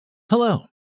Hello!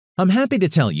 I'm happy to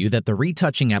tell you that the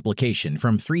retouching application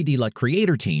from 3D LUT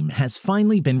Creator team has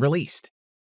finally been released.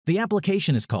 The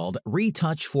application is called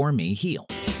Retouch4me Heal.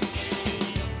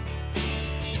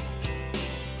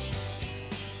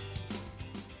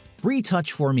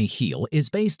 Retouch4me Heal is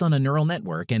based on a neural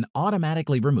network and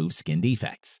automatically removes skin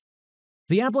defects.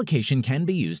 The application can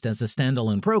be used as a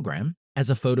standalone program, as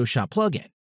a Photoshop plugin,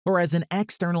 or as an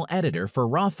external editor for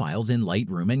raw files in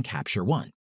Lightroom and Capture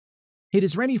One. It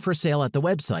is ready for sale at the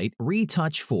website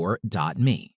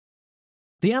retouch4me.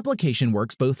 The application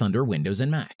works both under Windows and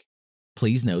Mac.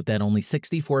 Please note that only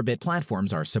 64-bit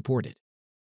platforms are supported.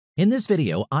 In this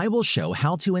video, I will show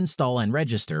how to install and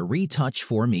register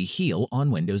Retouch4me Heal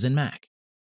on Windows and Mac.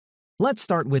 Let's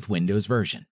start with Windows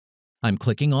version. I'm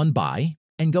clicking on Buy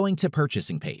and going to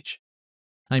Purchasing page.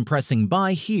 I'm pressing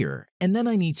Buy here, and then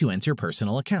I need to enter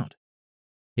personal account.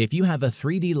 If you have a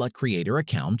 3D LUT Creator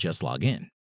account, just log in.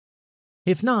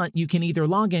 If not, you can either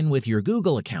log in with your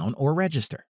Google account or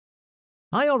register.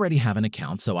 I already have an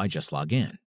account, so I just log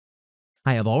in.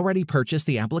 I have already purchased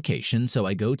the application, so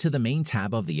I go to the main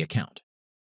tab of the account.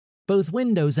 Both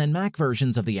Windows and Mac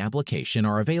versions of the application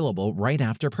are available right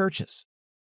after purchase.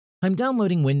 I'm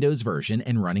downloading Windows version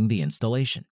and running the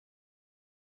installation.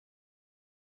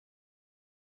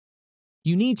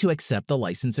 You need to accept the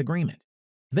license agreement.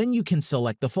 Then you can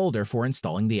select the folder for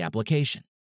installing the application.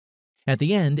 At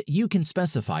the end, you can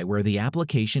specify where the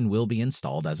application will be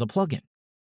installed as a plugin.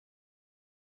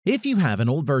 If you have an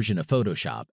old version of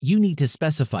Photoshop, you need to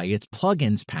specify its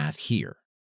plugins path here.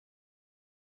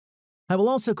 I will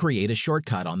also create a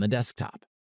shortcut on the desktop.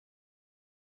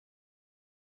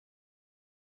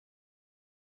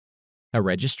 A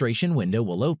registration window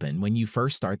will open when you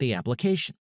first start the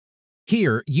application.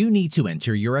 Here, you need to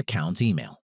enter your account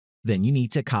email. Then you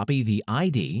need to copy the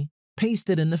ID, paste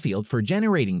it in the field for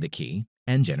generating the key,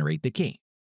 and generate the key.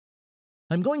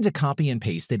 I'm going to copy and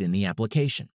paste it in the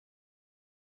application.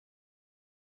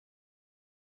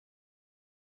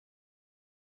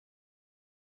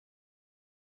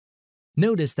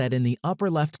 Notice that in the upper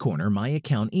left corner, my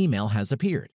account email has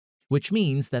appeared, which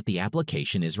means that the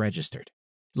application is registered.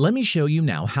 Let me show you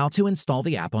now how to install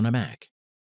the app on a Mac.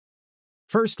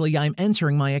 Firstly, I'm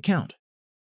entering my account.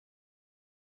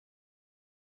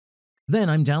 Then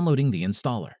I'm downloading the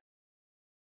installer.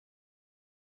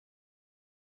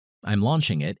 I'm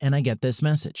launching it and I get this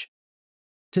message.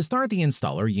 To start the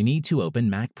installer, you need to open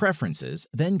Mac Preferences,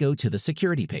 then go to the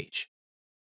Security page.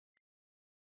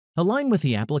 Align with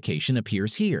the application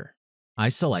appears here. I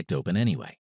select Open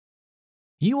anyway.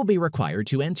 You will be required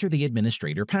to enter the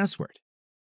administrator password.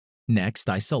 Next,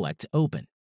 I select Open.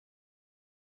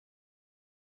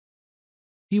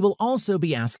 You will also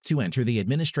be asked to enter the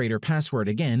administrator password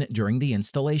again during the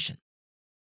installation.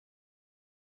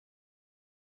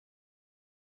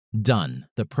 Done.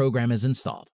 The program is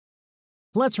installed.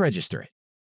 Let's register it.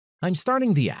 I'm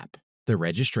starting the app. The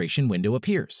registration window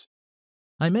appears.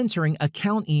 I'm entering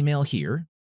account email here,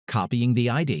 copying the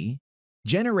ID,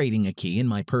 generating a key in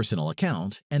my personal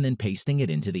account, and then pasting it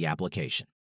into the application.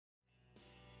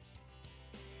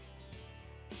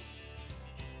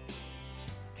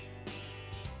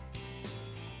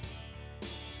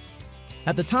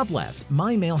 At the top left,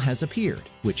 my mail has appeared,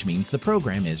 which means the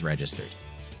program is registered.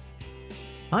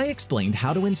 I explained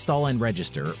how to install and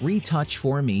register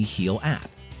Retouch4me Heal app.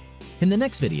 In the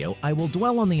next video, I will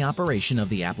dwell on the operation of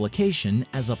the application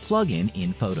as a plugin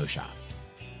in Photoshop.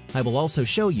 I will also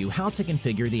show you how to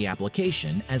configure the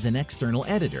application as an external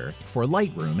editor for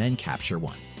Lightroom and Capture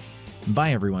One.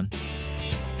 Bye everyone.